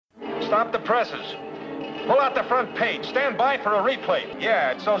Stop the presses. Pull out the front page. Stand by for a replay.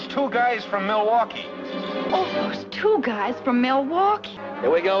 Yeah, it's those two guys from Milwaukee. Oh, those two guys from Milwaukee.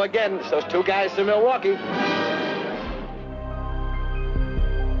 Here we go again. It's those two guys from Milwaukee.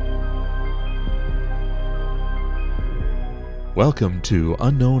 Welcome to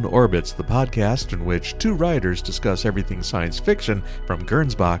Unknown Orbits, the podcast in which two writers discuss everything science fiction from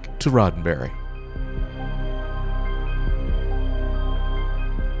Gernsback to Roddenberry.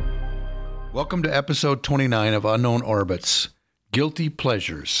 Welcome to episode 29 of Unknown Orbits, Guilty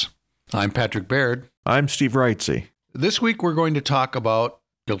Pleasures. I'm Patrick Baird. I'm Steve Wrightsey. This week we're going to talk about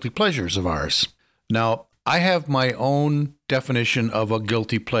guilty pleasures of ours. Now, I have my own definition of a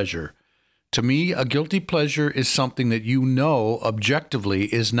guilty pleasure. To me, a guilty pleasure is something that you know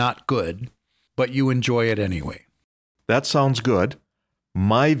objectively is not good, but you enjoy it anyway. That sounds good.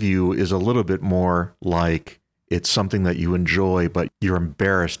 My view is a little bit more like it's something that you enjoy, but you're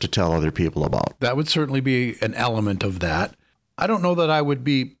embarrassed to tell other people about. That would certainly be an element of that. I don't know that I would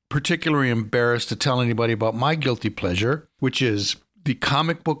be particularly embarrassed to tell anybody about my guilty pleasure, which is the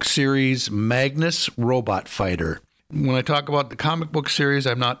comic book series Magnus Robot Fighter. When I talk about the comic book series,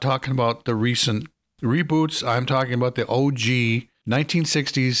 I'm not talking about the recent reboots. I'm talking about the OG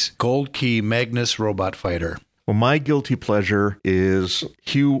 1960s Gold Key Magnus Robot Fighter. Well, my guilty pleasure is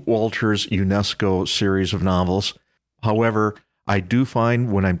Hugh Walters U.N.E.X.A series of novels. However, I do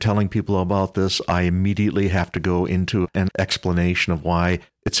find when I'm telling people about this, I immediately have to go into an explanation of why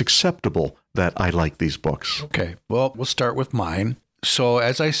it's acceptable that I like these books. Okay, well, we'll start with mine. So,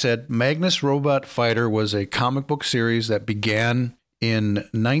 as I said, Magnus Robot Fighter was a comic book series that began in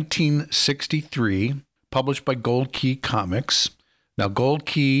 1963, published by Gold Key Comics. Now, Gold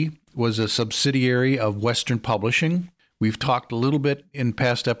Key was a subsidiary of Western Publishing. We've talked a little bit in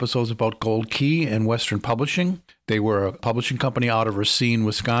past episodes about Gold Key and Western Publishing. They were a publishing company out of Racine,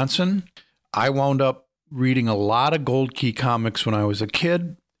 Wisconsin. I wound up reading a lot of Gold Key comics when I was a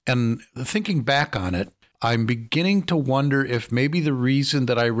kid, and thinking back on it, I'm beginning to wonder if maybe the reason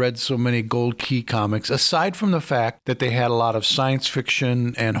that I read so many Gold Key comics, aside from the fact that they had a lot of science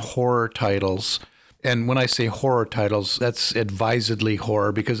fiction and horror titles, and when I say horror titles, that's advisedly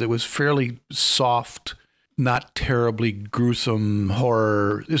horror because it was fairly soft, not terribly gruesome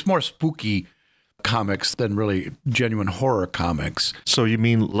horror. It's more spooky comics than really genuine horror comics. So you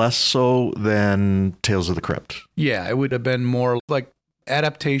mean less so than Tales of the Crypt? Yeah, it would have been more like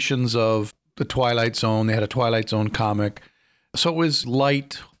adaptations of the Twilight Zone. They had a Twilight Zone comic. So it was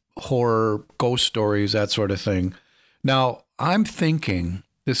light horror, ghost stories, that sort of thing. Now, I'm thinking,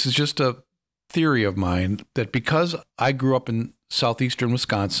 this is just a theory of mine, that because I grew up in southeastern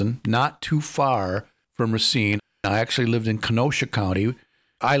Wisconsin, not too far from Racine, I actually lived in Kenosha County.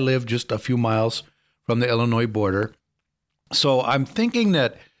 I lived just a few miles from the Illinois border. So I'm thinking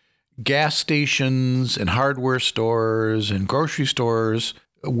that gas stations and hardware stores and grocery stores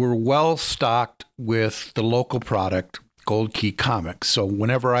were well stocked with the local product, Gold Key Comics. So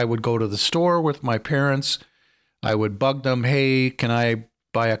whenever I would go to the store with my parents, I would bug them, hey, can I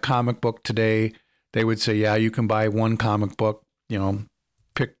buy a comic book today? They would say, yeah, you can buy one comic book,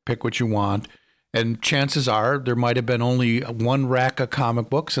 pick what you want. And chances are there might have been only one rack of comic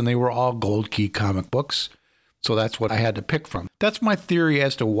books and they were all Gold Key comic books. So that's what I had to pick from. That's my theory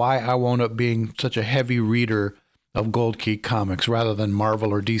as to why I wound up being such a heavy reader of Gold Key comics rather than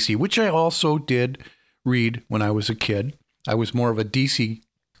Marvel or DC, which I also did read when I was a kid. I was more of a DC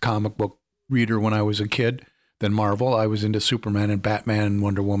comic book reader when I was a kid than Marvel. I was into Superman and Batman and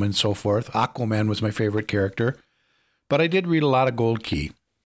Wonder Woman and so forth. Aquaman was my favorite character. But I did read a lot of Gold Key.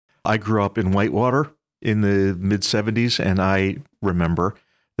 I grew up in Whitewater in the mid-'70s, and I remember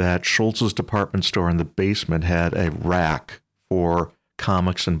that Schultz's department store in the basement had a rack for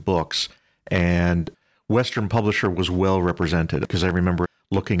comics and books, and Western Publisher was well represented because I remember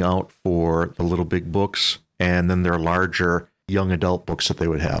looking out for the little big books and then their larger young adult books that they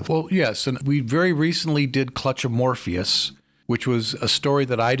would have. Well, yes, and we very recently did Clutch of Morpheus, which was a story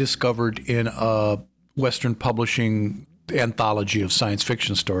that I discovered in a Western Publishing anthology of science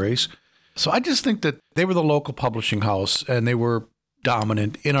fiction stories. So I just think that they were the local publishing house and they were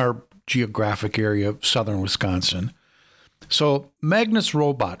dominant in our geographic area of southern Wisconsin. So Magnus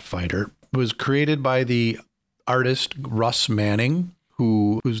Robot Fighter was created by the artist Russ Manning,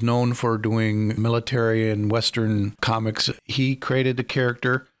 who was known for doing military and Western comics. He created the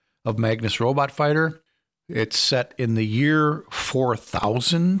character of Magnus Robot Fighter. It's set in the year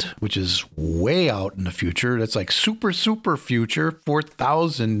 4000, which is way out in the future. That's like super, super future,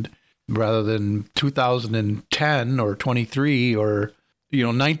 4000 rather than 2010 or 23 or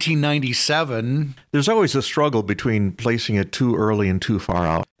 1997. There's always a struggle between placing it too early and too far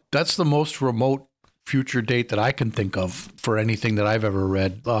out. That's the most remote future date that I can think of for anything that I've ever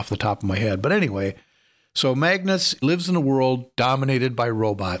read off the top of my head. But anyway, so Magnus lives in a world dominated by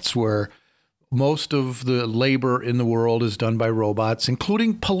robots where most of the labor in the world is done by robots,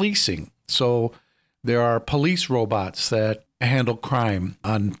 including policing. So there are police robots that handle crime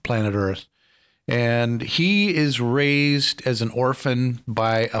on planet Earth. And he is raised as an orphan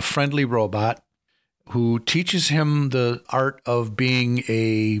by a friendly robot who teaches him the art of being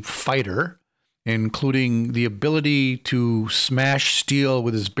a fighter, including the ability to smash steel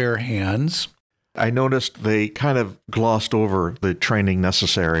with his bare hands. I noticed they kind of glossed over the training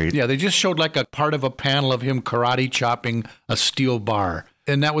necessary. Yeah, they just showed like a part of a panel of him karate chopping a steel bar.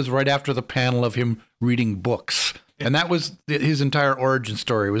 And that was right after the panel of him reading books. And that was his entire origin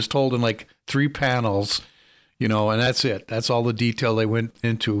story. It was told in like 3 panels, and that's it. That's all the detail they went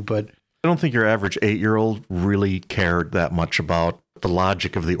into. But I don't think your average 8-year-old really cared that much about the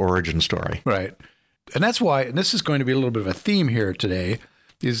logic of the origin story. Right. And that's why, and this is going to be a little bit of a theme here today,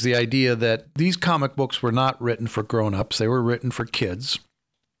 is the idea that these comic books were not written for grown-ups. They were written for kids.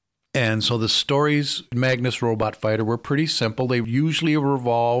 And so the stories, Magnus Robot Fighter, were pretty simple. They usually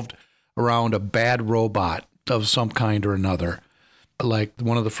revolved around a bad robot of some kind or another. Like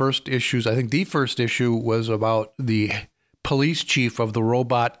one of the first issues, I think the first issue was about the police chief of the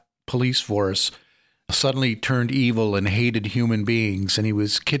robot police force suddenly turned evil and hated human beings. And he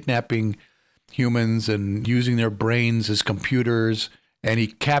was kidnapping humans and using their brains as computers. And he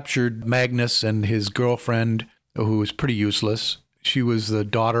captured Magnus and his girlfriend, who was pretty useless. She was the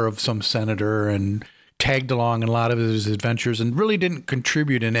daughter of some senator and tagged along in a lot of his adventures and really didn't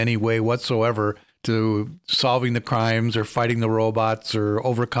contribute in any way whatsoever to solving the crimes or fighting the robots or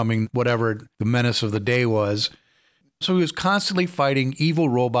overcoming whatever the menace of the day was. So he was constantly fighting evil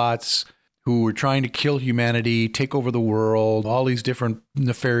robots who were trying to kill humanity, take over the world, all these different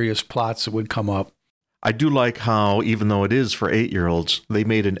nefarious plots that would come up. I do like how, even though it is for 8-year-olds, they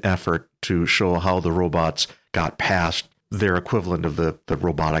made an effort to show how the robots got past their equivalent of the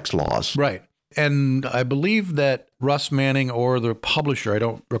robotics laws. Right. And I believe that Russ Manning or the publisher, I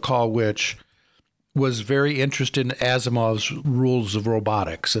don't recall which, was very interested in Asimov's rules of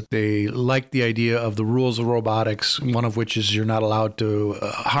robotics. That they liked the idea of the rules of robotics, one of which is you're not allowed to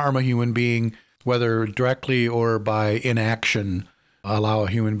harm a human being, whether directly or by inaction, allow a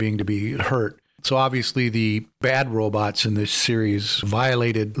human being to be hurt. So obviously the bad robots in this series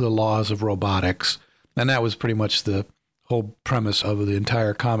violated the laws of robotics. And that was pretty much the whole premise of the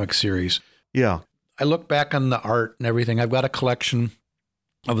entire comic series. Yeah. I look back on the art and everything. I've got a collection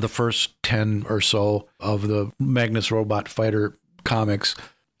of the first 10 or so of the Magnus Robot Fighter comics.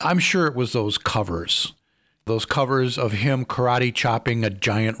 I'm sure it was those covers of him karate chopping a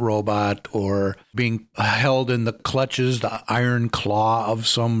giant robot or being held in the clutches, the iron claw of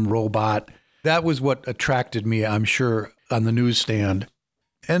some robot. That was what attracted me, I'm sure, on the newsstand.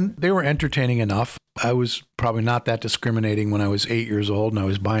 And they were entertaining enough. I was probably not that discriminating when I was 8 years old and I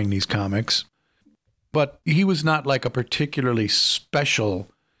was buying these comics. But he was not like a particularly special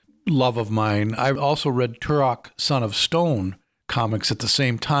love of mine. I also read Turok, Son of Stone comics at the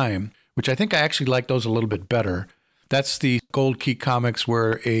same time, which I think I actually like those a little bit better. That's the Gold Key comics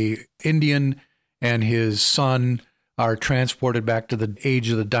where a Indian and his son are transported back to the age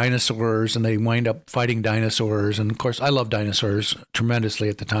of the dinosaurs and they wind up fighting dinosaurs. And of course, I love dinosaurs tremendously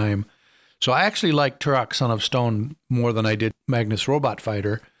at the time. So I actually like Turok, Son of Stone more than I did Magnus Robot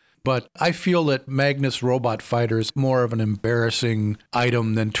Fighter. But I feel that Magnus Robot Fighter is more of an embarrassing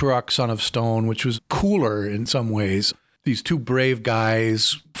item than Turok, Son of Stone, which was cooler in some ways. These two brave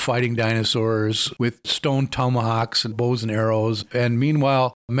guys fighting dinosaurs with stone tomahawks and bows and arrows. And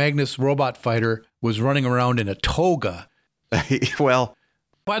meanwhile, Magnus Robot Fighter was running around in a toga. Well,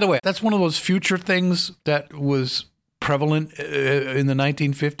 by the way, that's one of those future things that was prevalent in the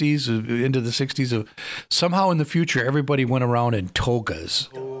 1950s into the 60s. Of somehow in the future, everybody went around in togas.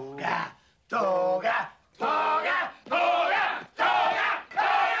 Toga, toga, toga, toga, toga,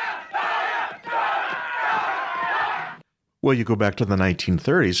 toga. Well, you go back to the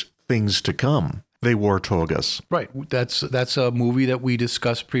 1930s, things to come. They wore togas. Right. That's a movie that we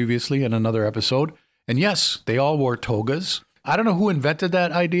discussed previously in another episode. And yes, they all wore togas. I don't know who invented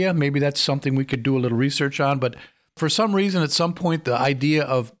that idea. Maybe that's something we could do a little research on. But for some reason, at some point, the idea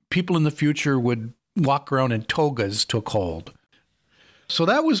of people in the future would walk around in togas took hold. So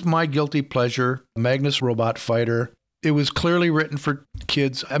that was my guilty pleasure, Magnus Robot Fighter. It was clearly written for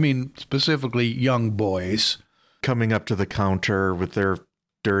kids. I mean, specifically young boys. Coming up to the counter with their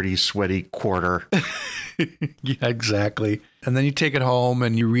dirty, sweaty quarter. Yeah, exactly. And then you take it home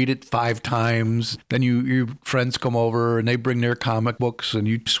and you read it 5 times. Then your friends come over and they bring their comic books and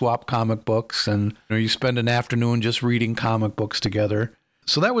you swap comic books and you spend an afternoon just reading comic books together.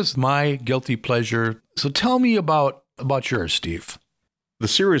 So that was my guilty pleasure. So tell me about yours, Steve. The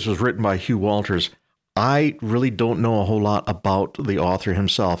series was written by Hugh Walters. I really don't know a whole lot about the author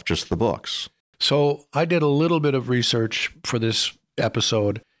himself, just the books. So I did a little bit of research for this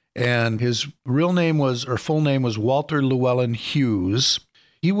episode, and his full name was Walter Llewellyn Hughes.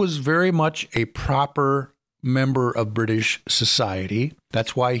 He was very much a proper member of British society.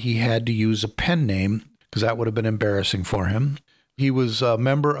 That's why he had to use a pen name, because that would have been embarrassing for him. He was a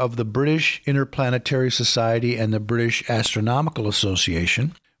member of the British Interplanetary Society and the British Astronomical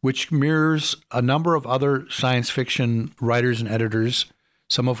Association, which mirrors a number of other science fiction writers and editors,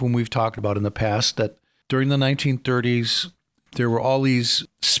 some of whom we've talked about in the past, that during the 1930s, there were all these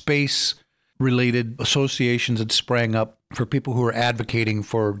space-related associations that sprang up for people who were advocating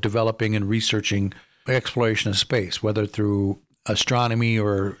for developing and researching exploration of space, whether through astronomy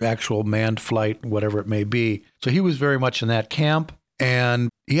or actual manned flight, whatever it may be. So he was very much in that camp. And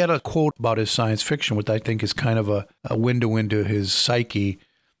he had a quote about his science fiction, which I think is kind of a window into his psyche.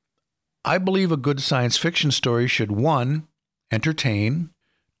 I believe a good science fiction story should 1, entertain,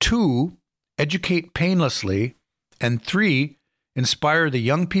 2, educate painlessly, and 3, inspire the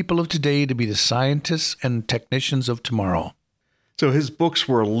young people of today to be the scientists and technicians of tomorrow. So his books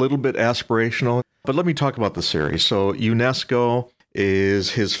were a little bit aspirational, but let me talk about the series. So UNESCO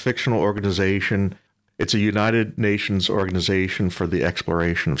is his fictional organization. It's a United Nations organization for the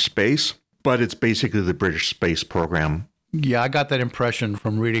exploration of space, but it's basically the British space program. Yeah, I got that impression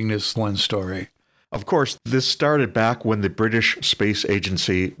from reading this one story. Of course, this started back when the British Space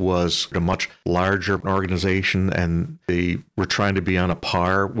Agency was a much larger organization, and they were trying to be on a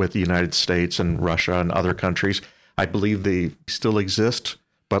par with the United States and Russia and other countries. I believe they still exist,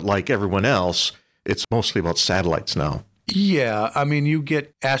 but like everyone else, it's mostly about satellites now. Yeah, I mean, you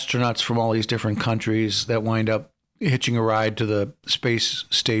get astronauts from all these different countries that wind up hitching a ride to the space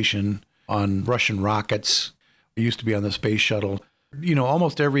station on Russian rockets. It used to be on the space shuttle. You know,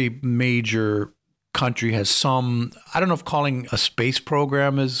 almost every major country has some, I don't know if calling a space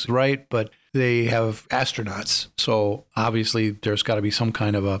program is right, but they have astronauts. So obviously there's got to be some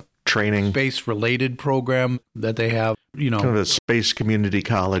kind of a training space-related program that they have, kind of a space community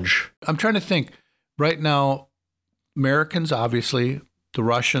college. I'm trying to think. Right now, Americans, obviously, the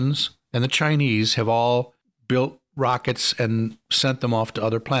Russians, and the Chinese have all built rockets and sent them off to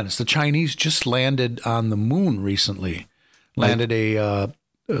other planets. The Chinese just landed on the moon recently, landed a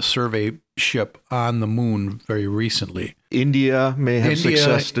survey ship on the moon very recently. India may have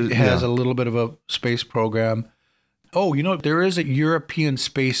success. India has a little bit of a space program. Oh, there is a European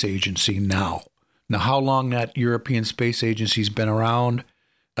Space Agency now. Now, how long that European Space Agency's been around,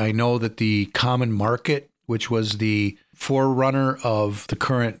 I know that the Common Market, which was the forerunner of the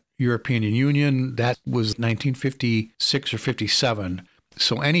current European Union, that was 1956 or 57.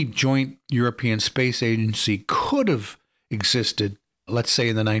 So any joint European Space Agency could have existed, let's say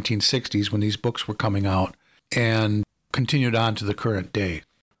in the 1960s when these books were coming out, and continued on to the current day.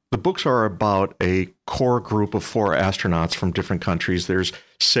 The books are about a core group of 4 astronauts from different countries. There's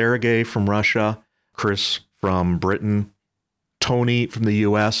Sergei from Russia, Chris from Britain, Tony from the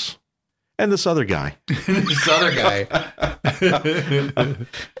U.S., and this other guy. This other guy.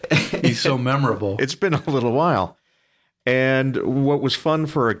 He's so memorable. It's been a little while. And what was fun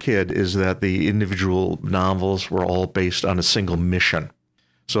for a kid is that the individual novels were all based on a single mission.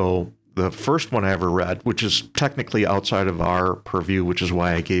 So the first one I ever read, which is technically outside of our purview, which is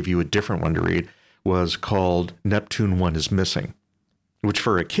why I gave you a different one to read, was called Neptune 1 is Missing, which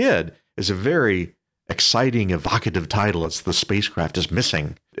for a kid is a very exciting, evocative title. It's the spacecraft is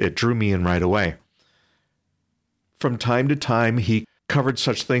missing. It drew me in right away. From time to time, he covered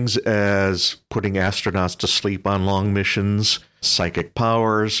such things as putting astronauts to sleep on long missions, psychic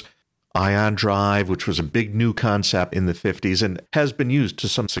powers, ion drive, which was a big new concept in the 50s and has been used to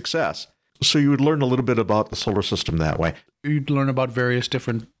some success. So you would learn a little bit about the solar system that way. You'd learn about various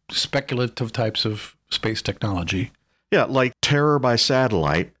different speculative types of space technology. Yeah, like Terror by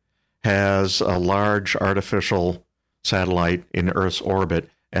Satellite has a large artificial satellite in Earth's orbit,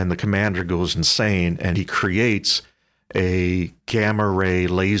 and the commander goes insane, and he creates a gamma ray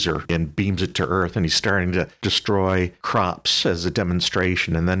laser and beams it to Earth, and he's starting to destroy crops as a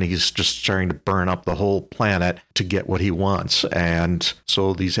demonstration, and then he's just starting to burn up the whole planet to get what he wants. And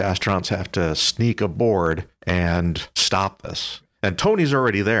so these astronauts have to sneak aboard and stop this. And Tony's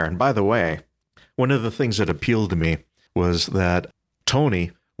already there. And by the way, one of the things that appealed to me was that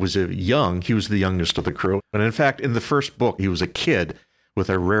Tony was he was the youngest of the crew. And in fact, in the first book, he was a kid with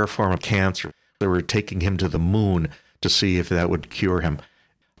a rare form of cancer. They were taking him to the moon to see if that would cure him.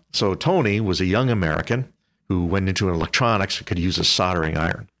 So Tony was a young American who went into electronics and could use a soldering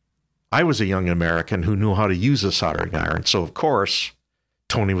iron. I was a young American who knew how to use a soldering iron. So, of course,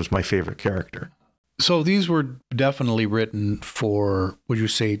 Tony was my favorite character. So these were definitely written for, would you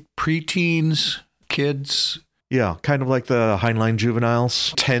say, preteens, kids? Yeah, kind of like the Heinlein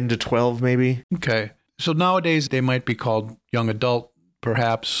juveniles, 10 to 12 maybe. Okay. So nowadays they might be called young adult,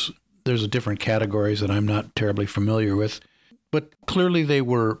 perhaps. There's different categories that I'm not terribly familiar with. But clearly they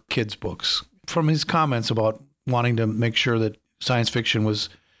were kids' books. From his comments about wanting to make sure that science fiction was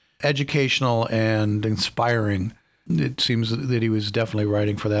educational and inspiring, it seems that he was definitely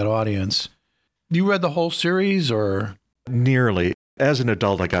writing for that audience. You read the whole series, or? Nearly. As an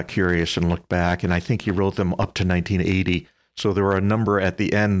adult, I got curious and looked back, and I think he wrote them up to 1980. So there were a number at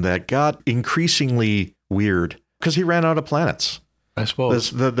the end that got increasingly weird because he ran out of planets. I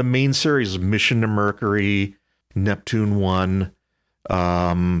suppose. The main series, Mission to Mercury, Neptune 1,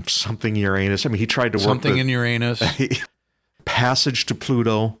 something Uranus. I mean, he tried to work something in Uranus. Passage to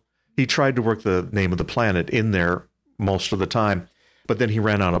Pluto. He tried to work the name of the planet in there most of the time, but then he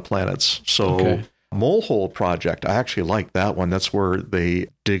ran out of planets. So Mole Hole Project, I actually like that one. That's where they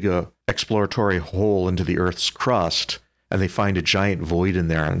dig a exploratory hole into the Earth's crust, and they find a giant void in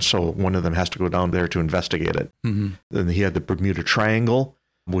there. And so one of them has to go down there to investigate it. Mm-hmm. Then he had the Bermuda Triangle,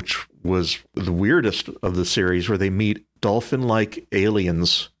 which was the weirdest of the series, where they meet dolphin-like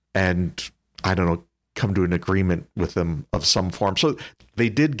aliens and, I don't know, come to an agreement with them of some form. So they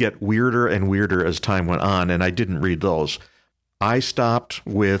did get weirder and weirder as time went on, and I didn't read those. I stopped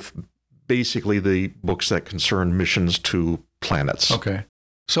with basically the books that concern missions to planets. Okay.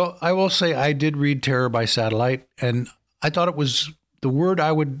 So I will say I did read Terror by Satellite, and I thought it was, the word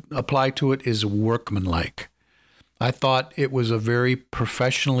I would apply to it is workmanlike. I thought it was a very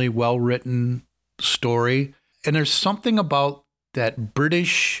professionally well-written story, and there's something about that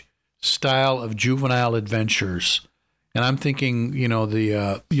British style of juvenile adventures. And I'm thinking, you know,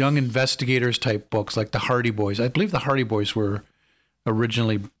 the young investigators type books like the Hardy Boys. I believe the Hardy Boys were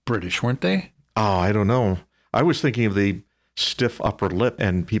originally British, weren't they? Oh, I don't know. I was thinking of the stiff upper lip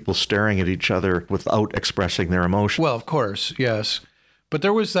and people staring at each other without expressing their emotion. Well, of course, yes. But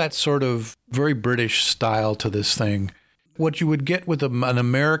there was that sort of very British style to this thing. What you would get with an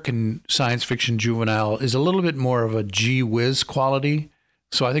American science fiction juvenile is a little bit more of a gee whiz quality.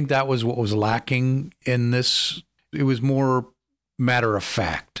 So I think that was what was lacking in this. It was more matter of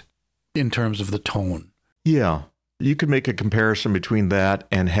fact in terms of the tone. Yeah. You could make a comparison between that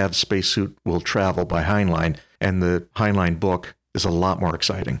and Have Spacesuit Will Travel by Heinlein, and the Heinlein book is a lot more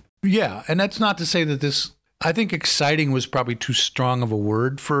exciting. Yeah, and that's not to say that this, I think exciting was probably too strong of a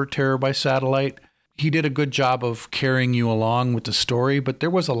word for Terror by Satellite. He did a good job of carrying you along with the story, but there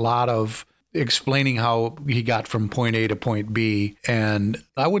was a lot of explaining how he got from point A to point B, and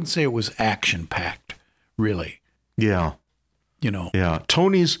I wouldn't say it was action-packed, really. Yeah. You know. Yeah.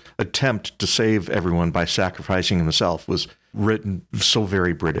 Tony's attempt to save everyone by sacrificing himself was written so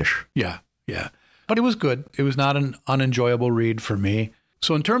very British. Yeah, yeah. But it was good. It was not an unenjoyable read for me.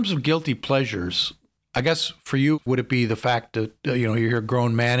 So in terms of guilty pleasures, I guess for you, would it be the fact that, you're a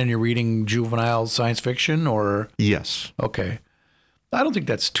grown man and you're reading juvenile science fiction, or? Yes. Okay. I don't think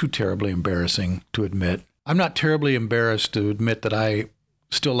that's too terribly embarrassing to admit. I'm not terribly embarrassed to admit that I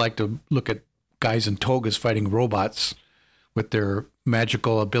still like to look at guys in togas fighting robots with their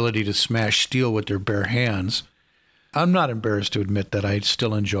magical ability to smash steel with their bare hands. I'm not embarrassed to admit that I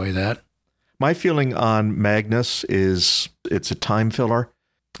still enjoy that. My feeling on Magnus is it's a time filler,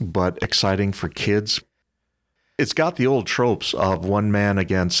 but exciting for kids. It's got the old tropes of one man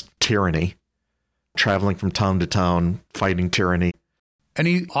against tyranny, traveling from town to town, fighting tyranny. And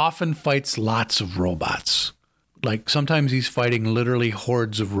he often fights lots of robots. Like sometimes he's fighting literally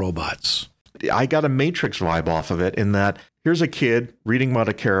hordes of robots. I got a Matrix vibe off of it in that here's a kid reading about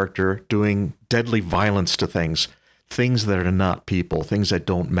a character doing deadly violence to things that are not people, things that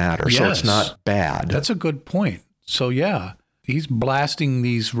don't matter. Yes. So it's not bad. That's a good point. So yeah, he's blasting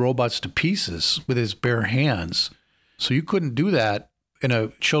these robots to pieces with his bare hands. So you couldn't do that in a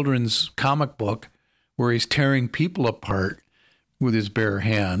children's comic book where he's tearing people apart with his bare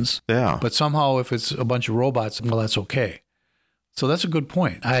hands. Yeah. But somehow if it's a bunch of robots, well, that's okay. So that's a good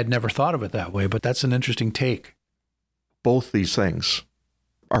point. I had never thought of it that way, but that's an interesting take. Both these things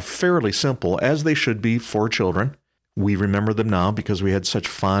are fairly simple, as they should be for children. We remember them now because we had such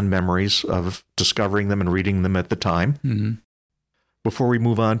fond memories of discovering them and reading them at the time. Mm-hmm. Before we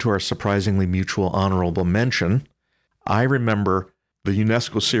move on to our surprisingly mutual honorable mention, I remember The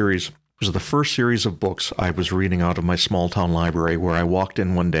UNESCO series was the first series of books I was reading out of my small town library, where I walked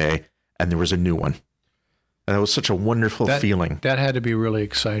in one day and there was a new one. And it was such a wonderful feeling. That had to be really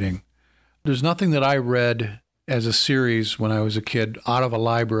exciting. There's nothing that I read as a series when I was a kid out of a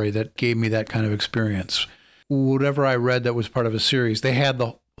library that gave me that kind of experience. Whatever I read that was part of a series, they had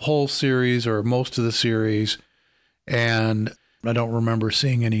the whole series or most of the series, and I don't remember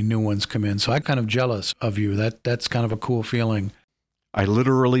seeing any new ones come in. So I'm kind of jealous of you. That's kind of a cool feeling. I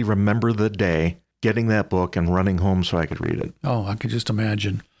literally remember the day getting that book and running home so I could read it. Oh, I could just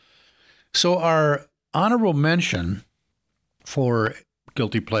imagine. So our honorable mention for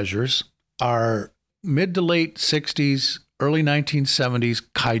guilty pleasures are mid to late 60s, early 1970s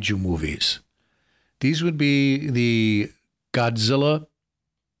kaiju movies. These would be the Godzilla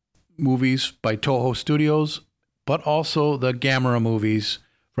movies by Toho Studios, but also the Gamera movies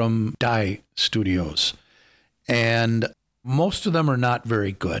from Dai Studios. And most of them are not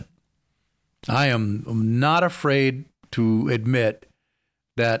very good. I am not afraid to admit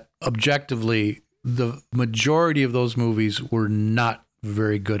that objectively, the majority of those movies were not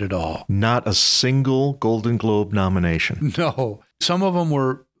very good at all. Not a single Golden Globe nomination. No. Some of them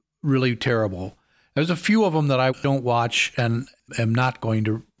were really terrible. There's a few of them that I don't watch and am not going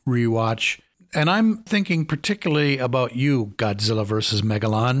to rewatch. And I'm thinking particularly about you, Godzilla vs.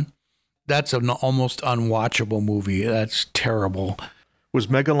 Megalon. That's an almost unwatchable movie. That's terrible. Was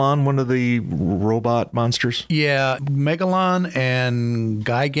Megalon one of the robot monsters? Yeah, Megalon and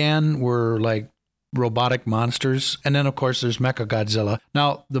Gigan were like robotic monsters. And then, of course, there's Mechagodzilla.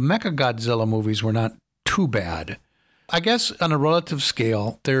 Now, the Mechagodzilla movies were not too bad. I guess on a relative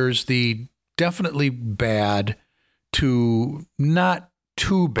scale, there's the definitely bad to not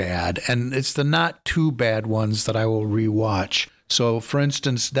too bad. And it's the not too bad ones that I will rewatch. So, for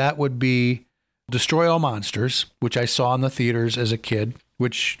instance, that would be Destroy All Monsters, which I saw in the theaters as a kid,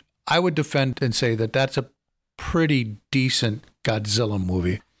 which I would defend and say that that's a pretty decent Godzilla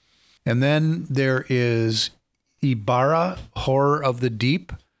movie. And then there is Ibara, Horror of the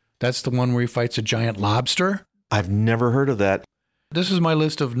Deep. That's the one where he fights a giant lobster. I've never heard of that. This is my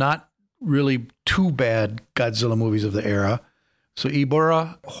list of not really too bad Godzilla movies of the era. So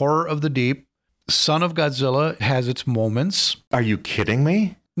Ibara, Horror of the Deep. Son of Godzilla has its moments. Are you kidding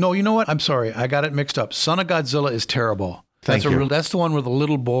me? No, you know what? I'm sorry. I got it mixed up. Son of Godzilla is terrible. Thank you. That's the one where the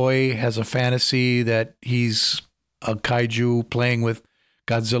little boy has a fantasy that he's a kaiju playing with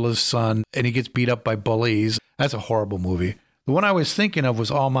Godzilla's son, and he gets beat up by bullies. That's a horrible movie. The one I was thinking of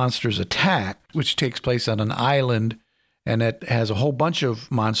was All Monsters Attack, which takes place on an island, and it has a whole bunch of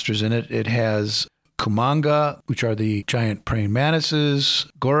monsters in it. It has Kumanga, which are the giant praying mantises,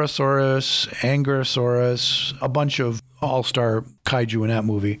 Gorosaurus, Angurosaurus, a bunch of all-star kaiju in that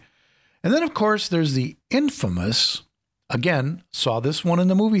movie. And then, of course, there's the infamous, again, saw this one in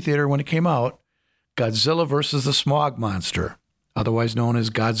the movie theater when it came out, Godzilla versus the Smog Monster, otherwise known as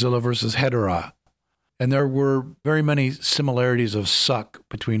Godzilla versus Hedorah. And there were very many similarities of suck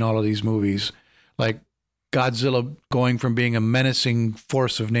between all of these movies, like Godzilla going from being a menacing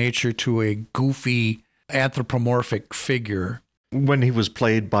force of nature to a goofy anthropomorphic figure. When he was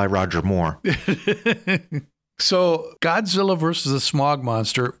played by Roger Moore. So Godzilla versus the Smog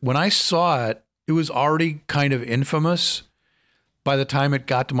Monster, when I saw it, it was already kind of infamous. By the time it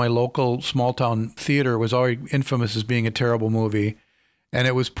got to my local small town theater, it was already infamous as being a terrible movie. And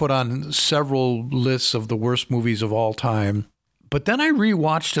it was put on several lists of the worst movies of all time. But then I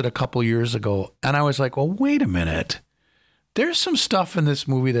rewatched it a couple years ago, and I was like, well, wait a minute. There's some stuff in this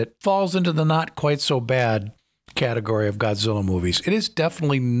movie that falls into the not quite so bad category of Godzilla movies. It is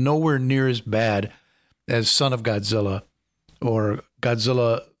definitely nowhere near as bad as Son of Godzilla or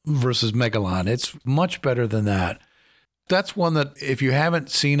Godzilla versus Megalon. It's much better than that. That's one that if you haven't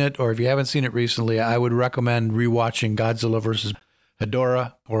seen it or if you haven't seen it recently, I would recommend rewatching Godzilla versus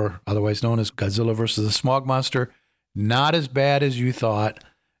Hedorah, or otherwise known as Godzilla versus the Smog Monster. Not as bad as you thought,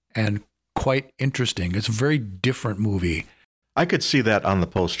 and quite interesting. It's a very different movie. I could see that on the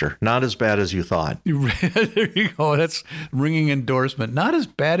poster. Not as bad as you thought. There you go. That's ringing endorsement. Not as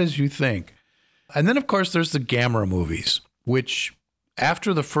bad as you think. And then, of course, there's the Gamera movies, which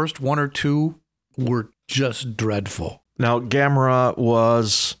after the first one or two were just dreadful. Now, Gamera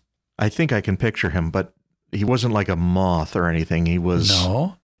was, I think I can picture him, but he wasn't like a moth or anything. He was...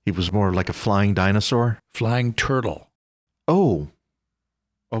 No. He was more like a flying dinosaur? Flying turtle. Oh,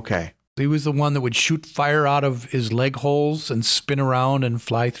 okay. He was the one that would shoot fire out of his leg holes and spin around and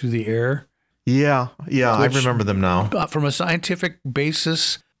fly through the air. Yeah, I remember them now. From a scientific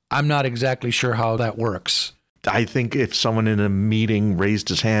basis, I'm not exactly sure how that works. I think if someone in a meeting raised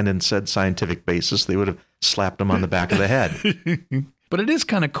his hand and said scientific basis, they would have slapped him on the back of the head. But it is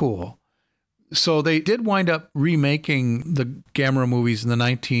kind of cool. So they did wind up remaking the Gamera movies in the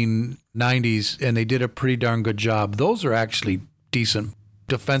 1990s, and they did a pretty darn good job. Those are actually decent,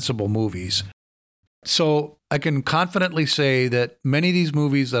 defensible movies. So I can confidently say that many of these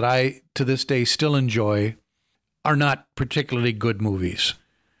movies that I, to this day, still enjoy are not particularly good movies.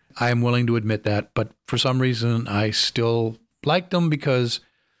 I am willing to admit that, but for some reason, I still like them because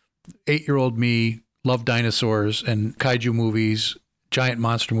 8-year-old me loved dinosaurs, and kaiju movies, giant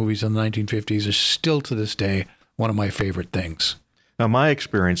monster movies in the 1950s are still to this day one of my favorite things. Now, my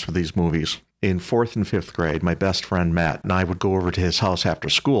experience with these movies, in 4th and 5th grade, my best friend Matt and I would go over to his house after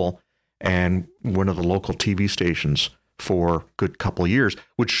school, and one of the local TV stations for a good couple of years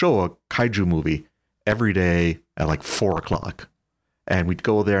would show a kaiju movie every day at like 4 o'clock. And we'd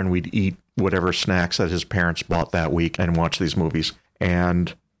go there and we'd eat whatever snacks that his parents bought that week and watch these movies.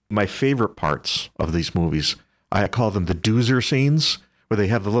 And my favorite parts of these movies, I call them the doozer scenes, where they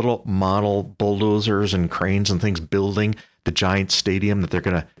have the little model bulldozers and cranes and things building the giant stadium that they're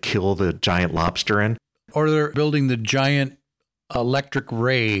going to kill the giant lobster in. Or they're building the giant electric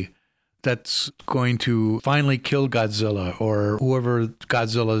ray that's going to finally kill Godzilla or whoever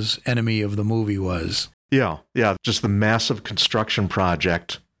Godzilla's enemy of the movie was. Yeah. Just the massive construction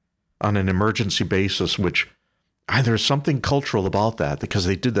project on an emergency basis, which there's something cultural about that because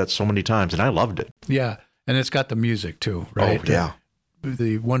they did that so many times and I loved it. Yeah. And it's got the music too, right? Oh, yeah.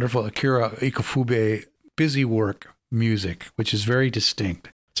 The wonderful Akira Ikefube busy work music, which is very distinct.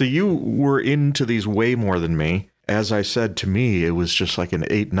 So you were into these way more than me. As I said, to me, it was just like an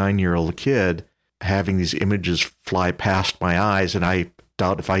 8-9-year-old kid having these images fly past my eyes, and I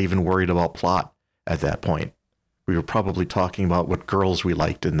doubt if I even worried about plot at that point. We were probably talking about what girls we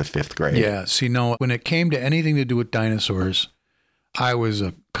liked in the 5th grade. Yeah, see, no, when it came to anything to do with dinosaurs, I was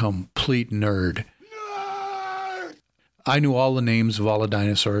a complete nerd. I knew all the names of all the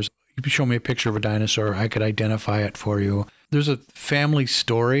dinosaurs. You could show me a picture of a dinosaur, I could identify it for you. There's a family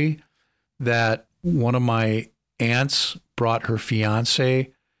story that one of my aunts brought her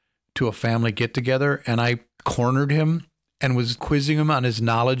fiance to a family get-together, and I cornered him and was quizzing him on his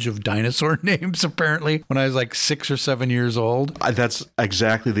knowledge of dinosaur names, apparently, when I was like 6 or 7 years old. That's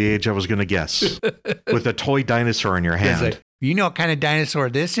exactly the age I was going to guess. With a toy dinosaur in your hand. Like, you know what kind of dinosaur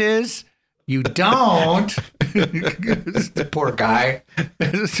this is? You don't. The poor guy.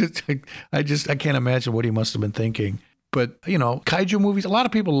 I can't imagine what he must have been thinking. But, you know, kaiju movies, a lot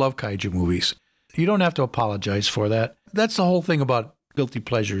of people love kaiju movies. You don't have to apologize for that. That's the whole thing about guilty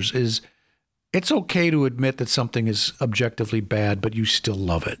pleasures is it's okay to admit that something is objectively bad, but you still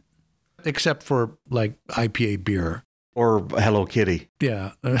love it. Except for like IPA beer. Or Hello Kitty.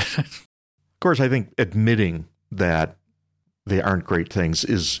 Yeah. Of course, I think admitting that they aren't great things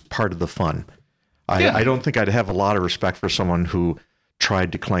is part of the fun. I don't think I'd have a lot of respect for someone who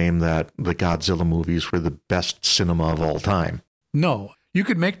tried to claim that the Godzilla movies were the best cinema of all time. No. You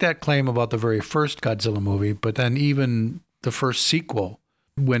could make that claim about the very first Godzilla movie, but then even the first sequel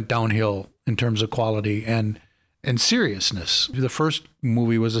went downhill in terms of quality and seriousness. The first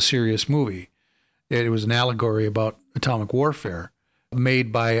movie was a serious movie. It was an allegory about atomic warfare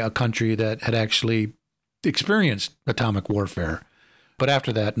made by a country that had actually experienced atomic warfare. But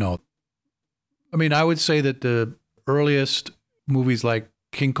after that, no. I mean, I would say that the earliest movies like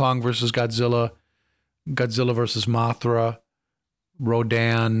King Kong versus Godzilla, Godzilla versus Mothra,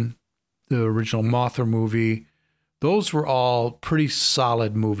 Rodan, the original Mothra movie, those were all pretty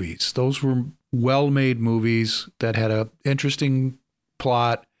solid movies. Those were well-made movies that had an interesting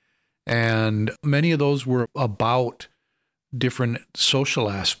plot, and many of those were about different social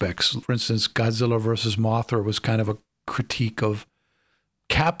aspects. For instance, Godzilla versus Mothra was kind of a critique of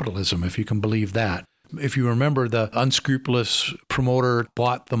capitalism, if you can believe that. If you remember, the unscrupulous promoter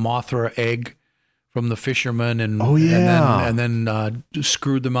bought the Mothra egg from the fishermen and then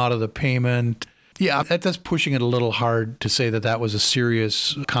screwed them out of the payment. Yeah, that's pushing it a little hard to say that that was a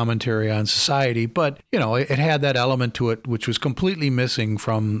serious commentary on society, but you know, it had that element to it which was completely missing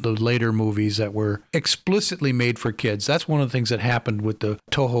from the later movies that were explicitly made for kids. That's one of the things that happened with the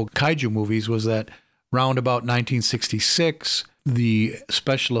Toho kaiju movies was that round about 1966, the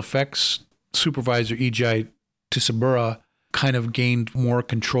special effects supervisor Eiji Tsusabura kind of gained more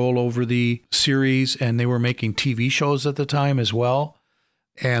control over the series, and they were making TV shows at the time as well.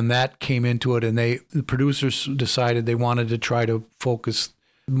 And that came into it, and the producers decided they wanted to try to focus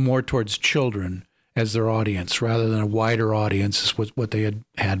more towards children as their audience rather than a wider audience is what they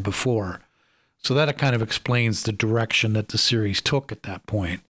had before. So that kind of explains the direction that the series took at that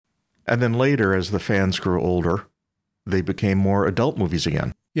point. And then later, as the fans grew older, they became more adult movies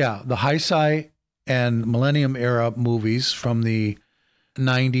again. Yeah, the Heisei and Millennium era movies from the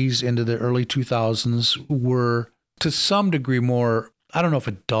 90s into the early 2000s were to some degree more, I don't know if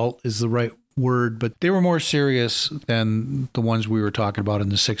adult is the right word, but they were more serious than the ones we were talking about in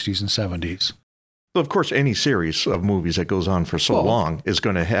the 60s and 70s. Of course, any series of movies that goes on for so long is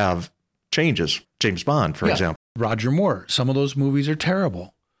going to have changes. James Bond, for example. Roger Moore. Some of those movies are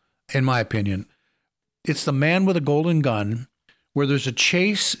terrible, in my opinion. It's The Man with a Golden Gun, where there's a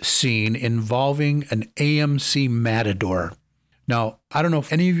chase scene involving an AMC Matador. Now, I don't know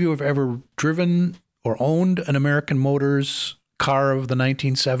if any of you have ever driven or owned an American Motors car of the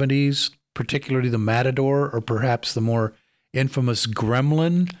 1970s, particularly the Matador, or perhaps the more infamous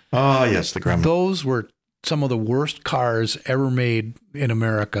Gremlin. Oh, yes, the Gremlin. Those were some of the worst cars ever made in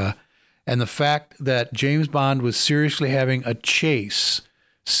America. And the fact that James Bond was seriously having a chase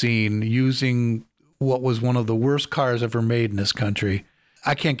scene using what was one of the worst cars ever made in this country,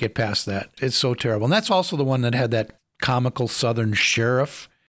 I can't get past that. It's so terrible. And that's also the one that had that comical Southern sheriff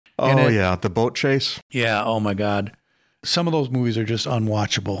in it. Yeah, the boat chase. Yeah, oh my God. Some of those movies are just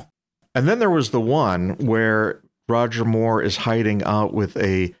unwatchable. And then there was the one where Roger Moore is hiding out with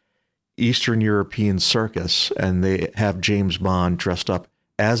a Eastern European circus, and they have James Bond dressed up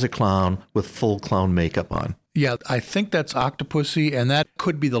as a clown with full clown makeup on. Yeah, I think that's Octopussy, and that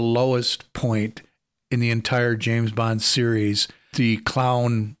could be the lowest point in the entire James Bond series, the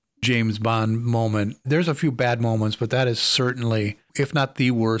clown James Bond moment. There's a few bad moments, but that is certainly, if not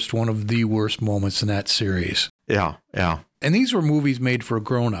the worst, one of the worst moments in that series. Yeah. And these were movies made for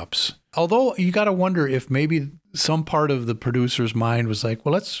grown-ups. Although you got to wonder if maybe some part of the producer's mind was like,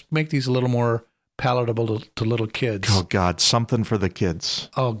 well, let's make these a little more palatable to little kids. Oh, God, something for the kids.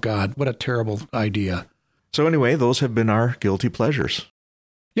 Oh, God, what a terrible idea. So anyway, those have been our guilty pleasures.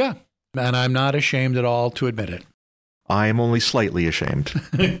 Yeah, and I'm not ashamed at all to admit it. I am only slightly ashamed.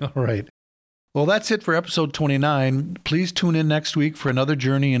 All right. Well, that's it for episode 29. Please tune in next week for another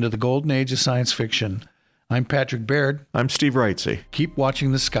journey into the golden age of science fiction. I'm Patrick Baird. I'm Steve Wrightsey. Keep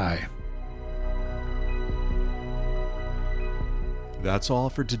watching the sky. That's all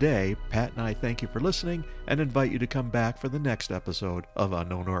for today. Pat and I thank you for listening and invite you to come back for the next episode of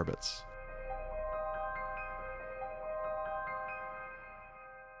Unknown Orbits.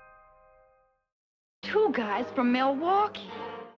 Two guys from Milwaukee.